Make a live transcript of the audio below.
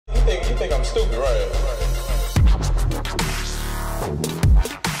stupid, right?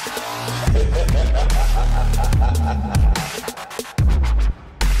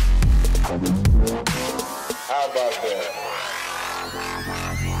 How about that?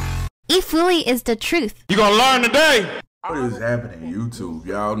 E FooLy is the truth. You gonna learn today. What is happening, YouTube?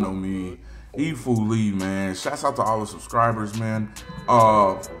 Y'all know me, E FooLy, man. Shouts out to all the subscribers, man.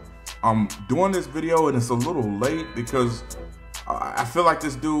 I'm doing this video and it's a little late because I feel like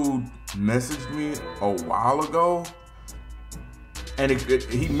this dude messaged me a while ago, and he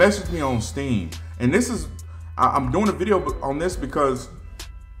messaged me on Steam. And this is, I'm doing a video on this because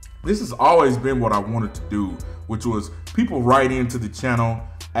this has always been what I wanted to do, which was people write into the channel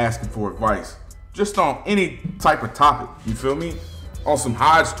asking for advice, just on any type of topic, you feel me? On some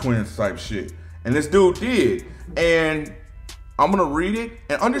Hodge twins type shit. And this dude did. And I'm gonna read it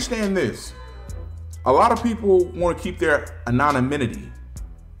and understand this. A lot of people wanna keep their anonymous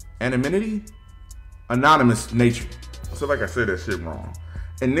nature. So like I said that shit wrong.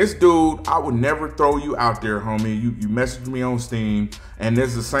 And this dude, I would never throw you out there, homie. You messaged me on Steam, and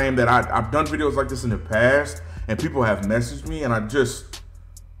it's the same that I've done videos like this in the past, and people have messaged me, and I just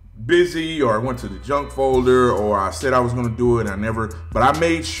busy, or I went to the junk folder, or I said I was gonna do it, and I never, but I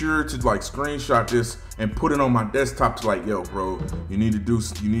made sure to like screenshot this and put it on my desktop to like, yo, bro, you need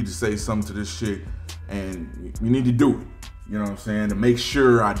to say something to this shit, and you need to do it. You know what I'm saying? To make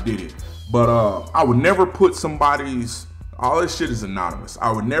sure I did it. But I would never put somebody's, all this shit is anonymous.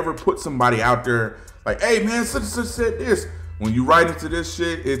 I would never put somebody out there like, hey man, such and such said this. When you write into this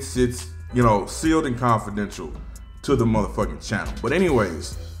shit, it's you know, sealed and confidential to the motherfucking channel. But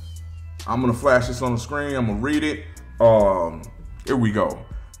anyways, I'm gonna flash this on the screen. I'm gonna read it. Here we go.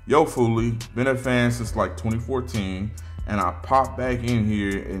 Yo, FooLy, been a fan since like 2014, and I popped back in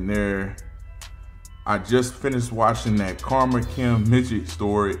here, and there, I just finished watching that Karma Kim midget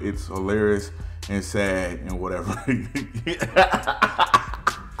story. It's hilarious and sad and whatever.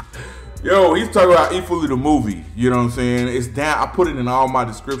 Yo, he's talking about E FooLy the movie. You know what I'm saying? It's down. I put it in all my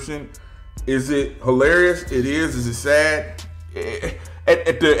description. Is it hilarious? It is. Is it sad?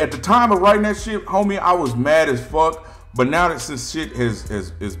 At the time of writing that shit, homie, I was mad as fuck. But now that since shit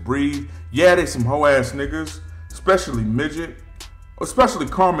has breathed, yeah, they some hoe ass niggas, especially midget, especially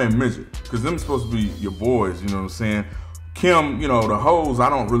Karma and midget, because them supposed to be your boys. You know what I'm saying? Kim, you know, the hoes, I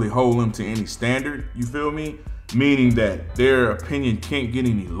don't really hold them to any standard. You feel me? Meaning that their opinion can't get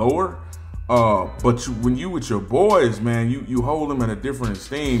any lower. But when you with your boys, man, you hold them at a different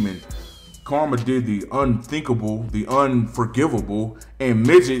esteem. And Karma did the unthinkable, the unforgivable, and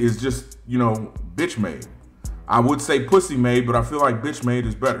midget is just, you know, bitch made. I would say pussy made, but I feel like bitch made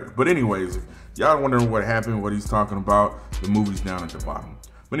is better. But anyways, if y'all wondering what happened, what he's talking about, the movie's down at the bottom.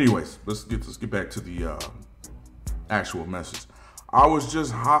 But anyways, let's get back to the actual message. I was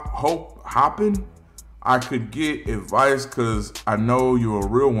just hopping I could get advice, cause I know you're a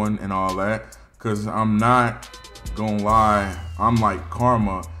real one and all that, cause I'm not gonna lie, I'm like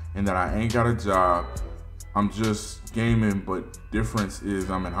Karma in that I ain't got a job. I'm just gaming, but difference is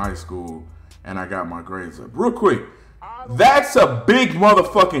I'm in high school and I got my grades up. Real quick, that's a big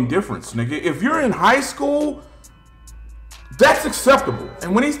motherfucking difference, nigga. If you're in high school, that's acceptable.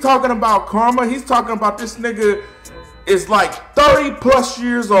 And when he's talking about Karma, he's talking about this nigga is like 30 plus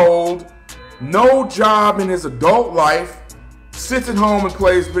years old, no job in his adult life, sits at home and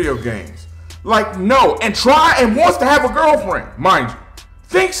plays video games. Like, no, and wants to have a girlfriend, mind you.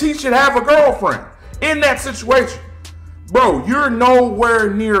 Thinks he should have a girlfriend in that situation. Bro, you're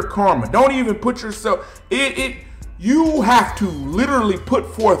nowhere near Karma. Don't even put yourself, you have to literally put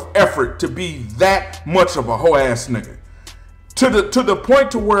forth effort to be that much of a hoe ass nigga. To the point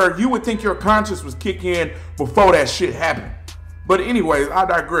to where you would think your conscience was kick in before that shit happened. But anyways, I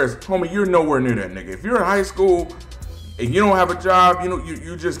digress. Homie, you're nowhere near that nigga. If you're in high school and you don't have a job, you know,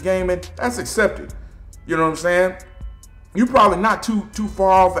 you just gaming, that's accepted. You know what I'm saying? You're probably not too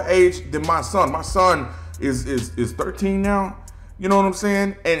far off of age than my son. My son is 13 now. You know what I'm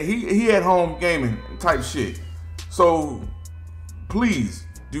saying? And he at home gaming type shit. So please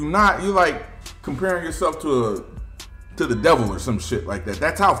do not, you like comparing yourself to the devil or some shit like that.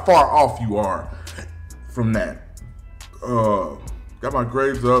 That's how far off you are from that. Got my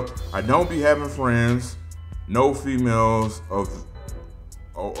grades up. I don't be having friends. No females of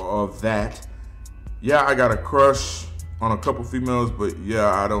that. Yeah, I got a crush on a couple females, but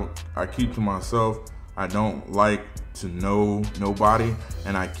yeah, I keep to myself. I don't like to know nobody,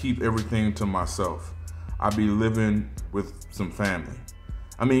 and I keep everything to myself. I be living with some family.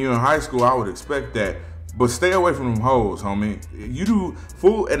 I mean, you're in high school, I would expect that, but stay away from them hoes, homie. You do,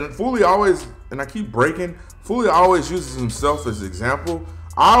 FooLy always, and I keep breaking, FooLy always uses himself as an example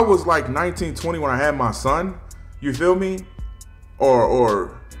I was like 19, 20 when I had my son. You feel me?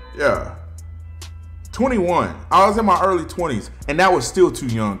 Yeah. 21. I was in my early 20s, and that was still too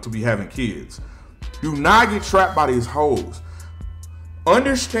young to be having kids. Do not get trapped by these hoes.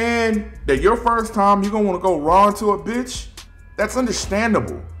 Understand that your first time you're gonna want to go raw into a bitch. That's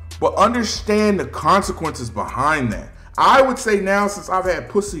understandable, but understand the consequences behind that. I would say now, since I've had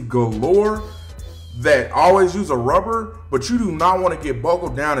pussy galore that always use a rubber, but you do not want to get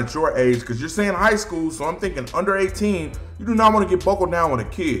buckled down at your age, because you're saying high school, so I'm thinking under 18, you do not want to get buckled down with a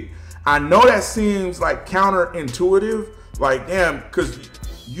kid. I know that seems like counterintuitive, like damn, because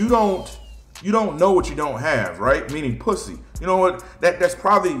you don't know what you don't have, right? Meaning pussy. You know what? That's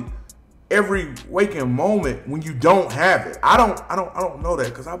probably every waking moment when you don't have it. I don't know that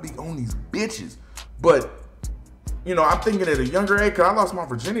because I'll be on these bitches. But you know, I'm thinking at a younger age, because I lost my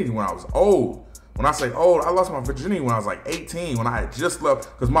virginity when I was old. When I say old, I lost my virginity when I was like 18, when I had just left,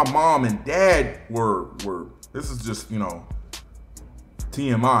 because my mom and dad were this is just, you know,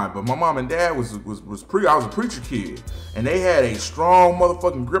 TMI, but my mom and dad I was a preacher kid, and they had a strong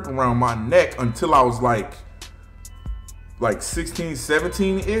motherfucking grip around my neck until I was like 16,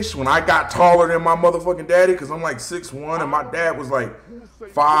 17-ish, when I got taller than my motherfucking daddy, because I'm like 6'1", and my dad was like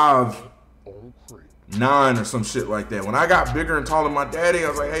 5'9" or some shit like that. When I got bigger and taller than my daddy, I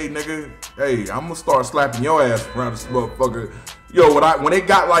was like, hey nigga, hey, I'm gonna start slapping your ass around this motherfucker. Yo, when it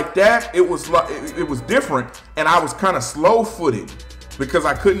got like that, it was like it was different, and I was kind of slow-footed because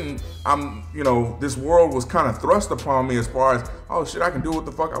I couldn't. You know, this world was kind of thrust upon me as far as, oh shit, I can do what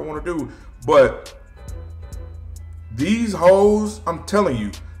the fuck I want to do. But these hoes, I'm telling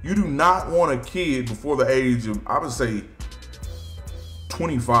you, you do not want a kid before the age of, I would say,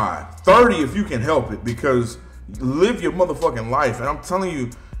 25, 30 if you can help it, because live your motherfucking life. And I'm telling you,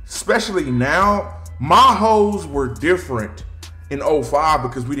 especially now, my hoes were different in 05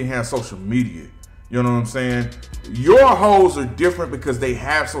 because we didn't have social media. You know what I'm saying? Your hoes are different because they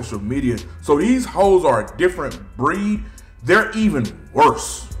have social media. So these hoes are a different breed. They're even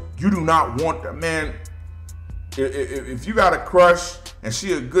worse. You do not want that, man. If you got a crush and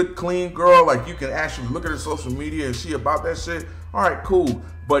she a good, clean girl, like you can actually look at her social media and she about that shit, all right, cool.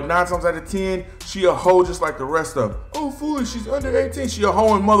 But 9 times out of 10, she a hoe just like the rest of them. Oh, foolish, she's under 18. She a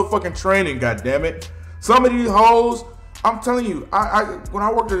hoe in motherfucking training, goddammit. Some of these hoes, I'm telling you, when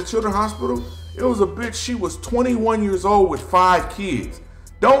I worked at a children's hospital, it was a bitch, she was 21 years old with 5 kids.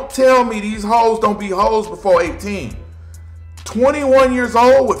 Don't tell me these hoes don't be hoes before 18. 21 years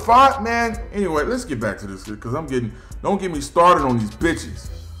old with 5, man. Anyway, let's get back to this because don't get me started on these bitches.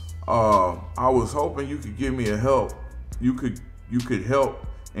 I was hoping you could give me a help. You could help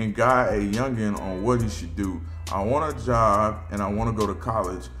and guide a youngin on what he should do. I want a job and I want to go to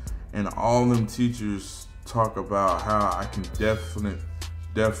college, and all them teachers talk about how I can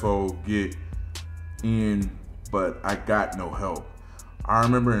defo get in, but I got no help. I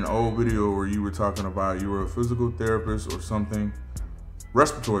remember an old video where you were talking about you were a physical therapist or something,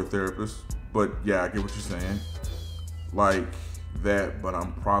 respiratory therapist, but yeah, I get what you're saying, like that, but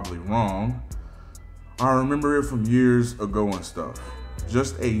I'm probably wrong. I remember it from years ago and stuff.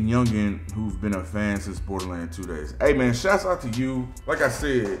 Just a youngin who's been a fan since Borderlands 2 days. Hey man, shouts out to you. Like I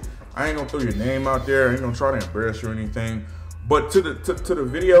said, I ain't gonna throw your name out there. I ain't gonna try to embarrass you or anything. But to the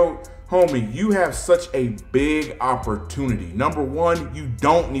video, homie, you have such a big opportunity. Number one, you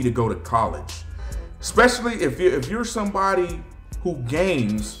don't need to go to college, especially if you're somebody who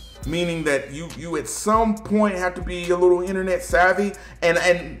games, meaning that you at some point have to be a little internet savvy.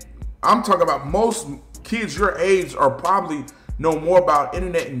 And I'm talking about most kids your age are probably know more about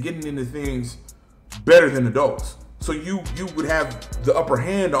internet and getting into things better than adults. So you would have the upper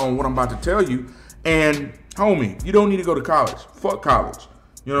hand on what I'm about to tell you. And homie, you don't need to go to college. Fuck college.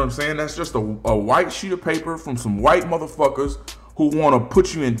 You know what I'm saying? That's just a white sheet of paper from some white motherfuckers who want to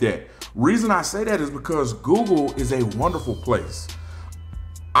put you in debt. Reason I say that is because Google is a wonderful place.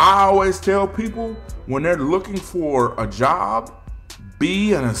 I always tell people when they're looking for a job,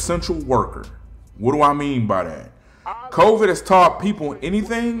 be an essential worker. What do I mean by that? COVID has taught people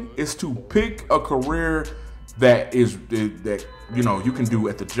anything is to pick a career that you know you can do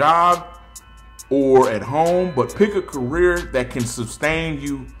at the job or at home, but pick a career that can sustain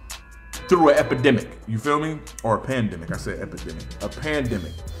you through an epidemic. You feel me? Or a pandemic. I said epidemic. A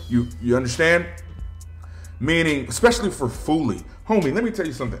pandemic. You understand? Meaning, especially for FooLy. Homie, let me tell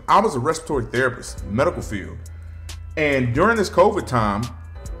you something. I was a respiratory therapist, medical field. And during this COVID time,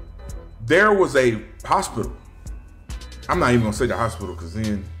 there was a hospital. I'm not even gonna say the hospital because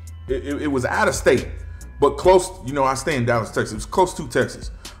then it was out of state, but close. You know, I stay in Dallas, Texas. It was close to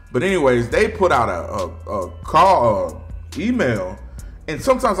Texas. But anyways, they put out a email, And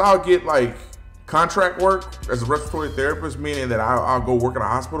sometimes I'll get like contract work as a respiratory therapist, meaning that I'll go work in a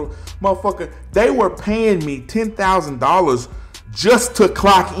hospital. Motherfucker, they were paying me $10,000 just to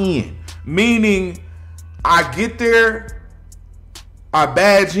clock in. Meaning I get there, I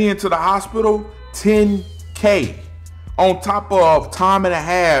badge into the hospital, $10K on top of time and a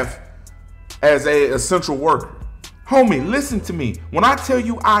half as a essential worker. Homie, listen to me. When I tell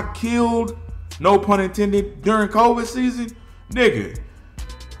you I killed, no pun intended, during COVID season, nigga,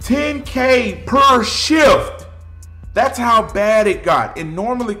 $10K per shift. That's how bad it got. And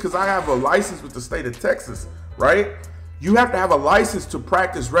normally, because I have a license with the state of Texas, right? You have to have a license to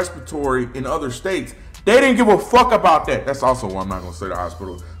practice respiratory in other states. They didn't give a fuck about that. That's also why I'm not gonna say the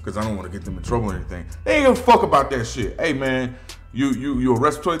hospital, because I don't want to get them in trouble or anything. They didn't give a fuck about that shit. Hey man, you a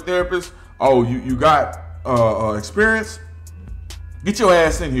respiratory therapist? Oh, you got experience? Get your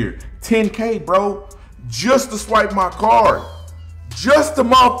ass in here. $10K, bro, just to swipe my card. Just to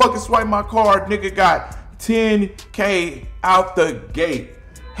motherfucking swipe my card, nigga got $10K out the gate.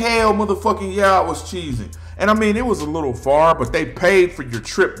 Hell, motherfucking yeah, I was cheesing. And I mean, it was a little far, but they paid for your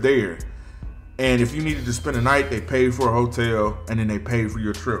trip there. And if you needed to spend a night, they paid for a hotel, and then they paid for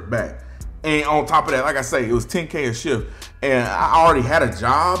your trip back. And on top of that, like I say, it was $10K a shift. And I already had a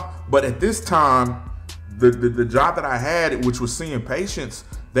job, but at this time, the job that I had, which was seeing patients,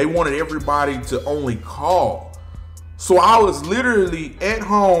 they wanted everybody to only call. So I was literally at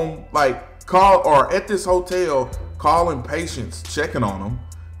home, like at this hotel, calling patients, checking on them,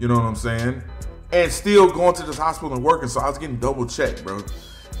 you know what I'm saying? And still going to this hospital and working, so I was getting double checked, bro.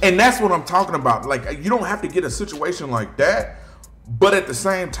 And that's what I'm talking about. Like, you don't have to get a situation like that, but at the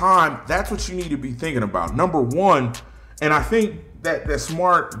same time, that's what you need to be thinking about. Number one, and I think that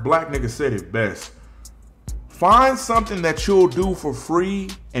smart black nigga said it best, find something that you'll do for free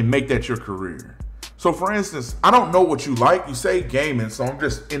and make that your career. So for instance, I don't know what you like. You say gaming, so I'm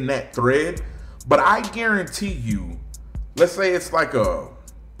just in that thread. But I guarantee you, let's say it's like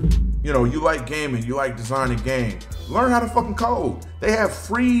you like gaming, you like designing games. Learn how to fucking code. They have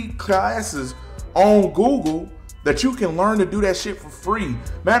free classes on Google that you can learn to do that shit for free.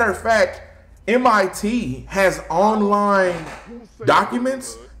 Matter of fact, MIT has online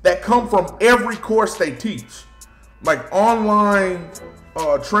documents that come from every course they teach. Like online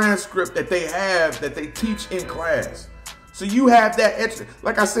transcript that they have that they teach in class. So you have that extra.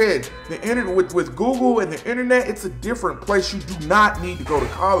 Like I said, the internet with Google and the internet, it's a different place. You do not need to go to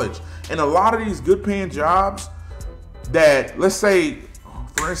college. And a lot of these good paying jobs that, let's say,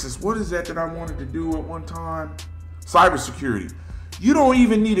 for instance, what is that I wanted to do at one time? Cybersecurity. You don't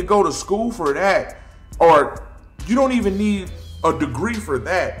even need to go to school for that, or you don't even need a degree for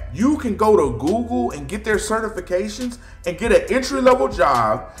that. You can go to Google and get their certifications and get an entry-level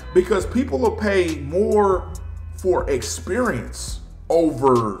job, because people will pay more for experience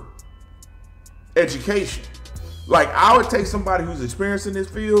over education. Like, I would take somebody who's experienced in this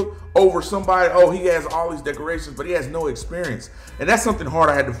field over somebody, oh, he has all these decorations, but he has no experience. And that's something hard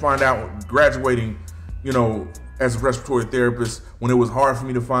I had to find out graduating, as a respiratory therapist, when it was hard for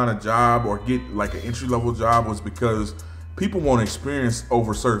me to find a job or get like an entry-level job, was because people want experience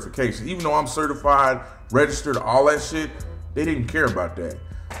over certification. Even though I'm certified, registered, all that shit, they didn't care about that.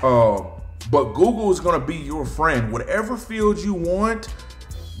 But Google is gonna be your friend. Whatever field you want,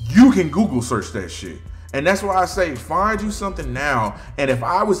 you can Google search that shit. And that's why I say, find you something now. And if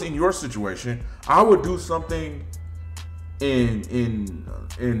I was in your situation, I would do something in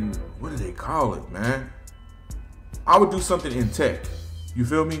what do they call it, man? I would do something in tech. You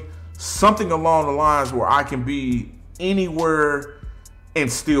feel me? Something along the lines where I can be anywhere and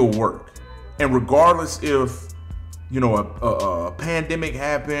still work. And regardless if a pandemic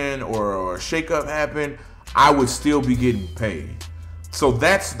happened or a shakeup happened, I would still be getting paid. So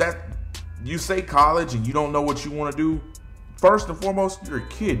that's that. You say college and you don't know what you want to do. First and foremost, you're a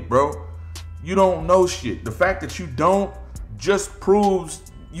kid, bro. You don't know shit. The fact that you don't just proves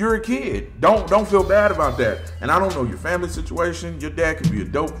you're a kid. Don't feel bad about that. And I don't know your family situation. Your dad could be a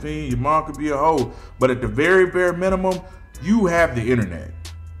dope fiend. Your mom could be a hoe. But at the very bare minimum, you have the internet.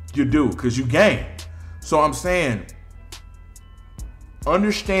 You do, because you game. So I'm saying,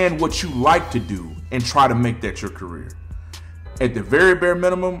 understand what you like to do and try to make that your career. At the very bare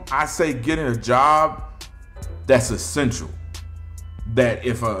minimum, I say getting a job that's essential. That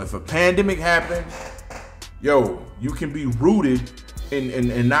if a pandemic happened, you can be rooted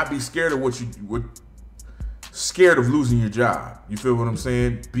and not be scared of scared of losing your job. You feel what I'm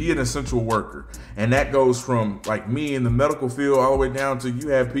saying? Be an essential worker. And that goes from like me in the medical field all the way down to you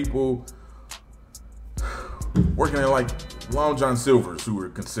have people working in like Long John Silver's who are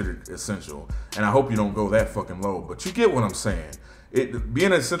considered essential. And I hope you don't go that fucking low, but you get what I'm saying. Being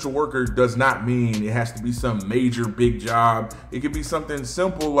an essential worker does not mean it has to be some major big job. It could be something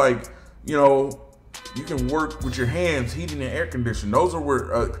simple like, you know, you can work with your hands, heating and air conditioning. Those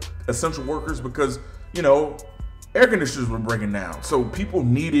are essential workers because, you know, air conditioners were breaking down. So people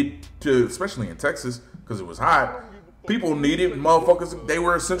needed to, especially in Texas, because it was hot, people needed motherfuckers. They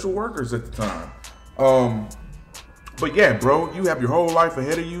were essential workers at the time. But yeah, bro, you have your whole life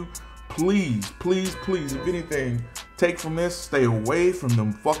ahead of you. Please, please, please, if anything, take from this, stay away from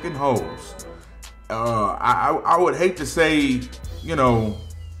them fucking hoes. I would hate to say, you know,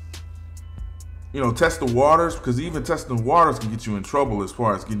 test the waters, because even testing the waters can get you in trouble as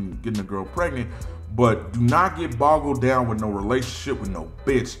far as getting a girl pregnant. But do not get boggled down with no relationship with no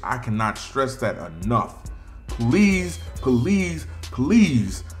bitch. I cannot stress that enough. Please, please,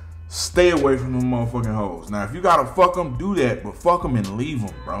 please stay away from them motherfucking hoes. Now, if you gotta fuck them, do that, but fuck them and leave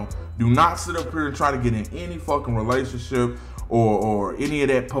them, bro. Do not sit up here and try to get in any fucking relationship or any of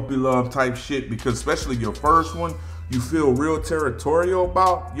that puppy love type shit, because especially your first one, you feel real territorial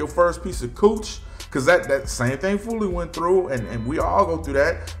about your first piece of cooch, because that same thing FooLy went through, and we all go through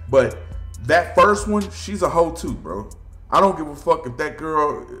that. But that first one, she's a hoe too, bro. I don't give a fuck if that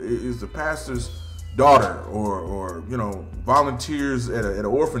girl is the pastor's daughter or you know, volunteers at an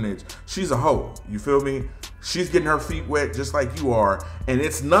orphanage. She's a hoe, you feel me? She's getting her feet wet just like you are, and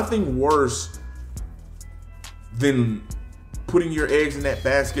it's nothing worse than putting your eggs in that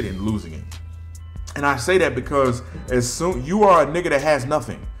basket and losing it. And I say that because as soon you are a nigga that has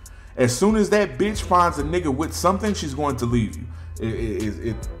nothing, as soon as that bitch finds a nigga with something, she's going to leave you.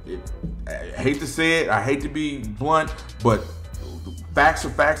 I hate to say it, I hate to be blunt, but facts are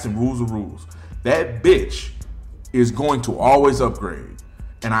facts and rules are rules. That bitch is going to always upgrade.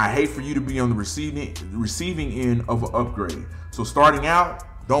 And I hate for you to be on the receiving end of an upgrade. So starting out,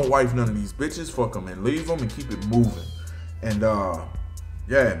 don't wife none of these bitches, fuck them and leave them and keep it moving. And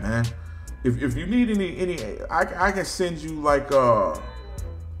yeah, man. If you need any, I can send you like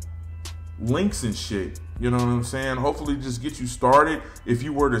links and shit. You know what I'm saying? Hopefully just get you started. If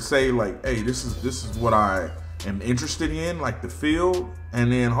you were to say like, hey, this is what I am interested in, like the field,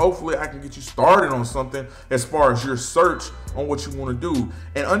 and then hopefully I can get you started on something as far as your search on what you want to do.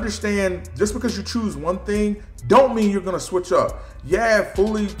 And understand, just because you choose one thing, don't mean you're gonna switch up. Yeah,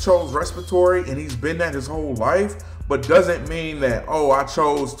 FooLy chose respiratory and he's been that his whole life, but doesn't mean that, oh, I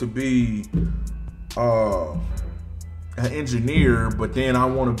chose to be an engineer, but then I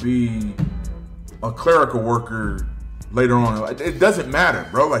want to be a clerical worker later on. It doesn't matter,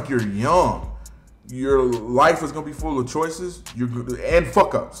 bro. Like, you're young. Your life is gonna be full of choices and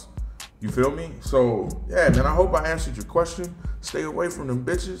fuck ups. You feel me? So yeah, man, I hope I answered your question. Stay away from them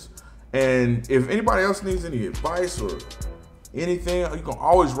bitches. And if anybody else needs any advice or anything, you can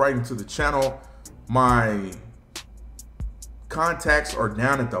always write into the channel. My contacts are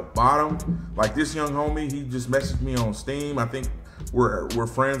down at the bottom. Like this young homie, he just messaged me on Steam. I think we're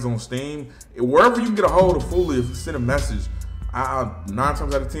friends on Steam. Wherever you can get a hold of FooLy, if you send a message, 9 times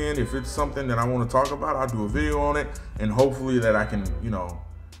out of 10, if it's something that I want to talk about, I'll do a video on it, and hopefully that I can, you know,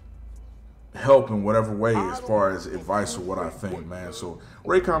 help in whatever way as far as advice or what I think, man. So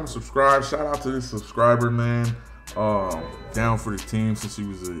rate, comment, subscribe. Shout out to this subscriber, man. Down for the team since he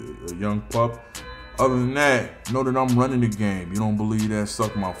was a young pup. Other than that, know that I'm running the game. You don't believe that?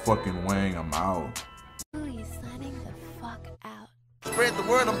 Suck my fucking wang. I'm out. Ooh, you signing the fuck out. Spread the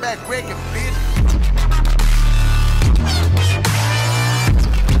word, I'm back breaking, bitch.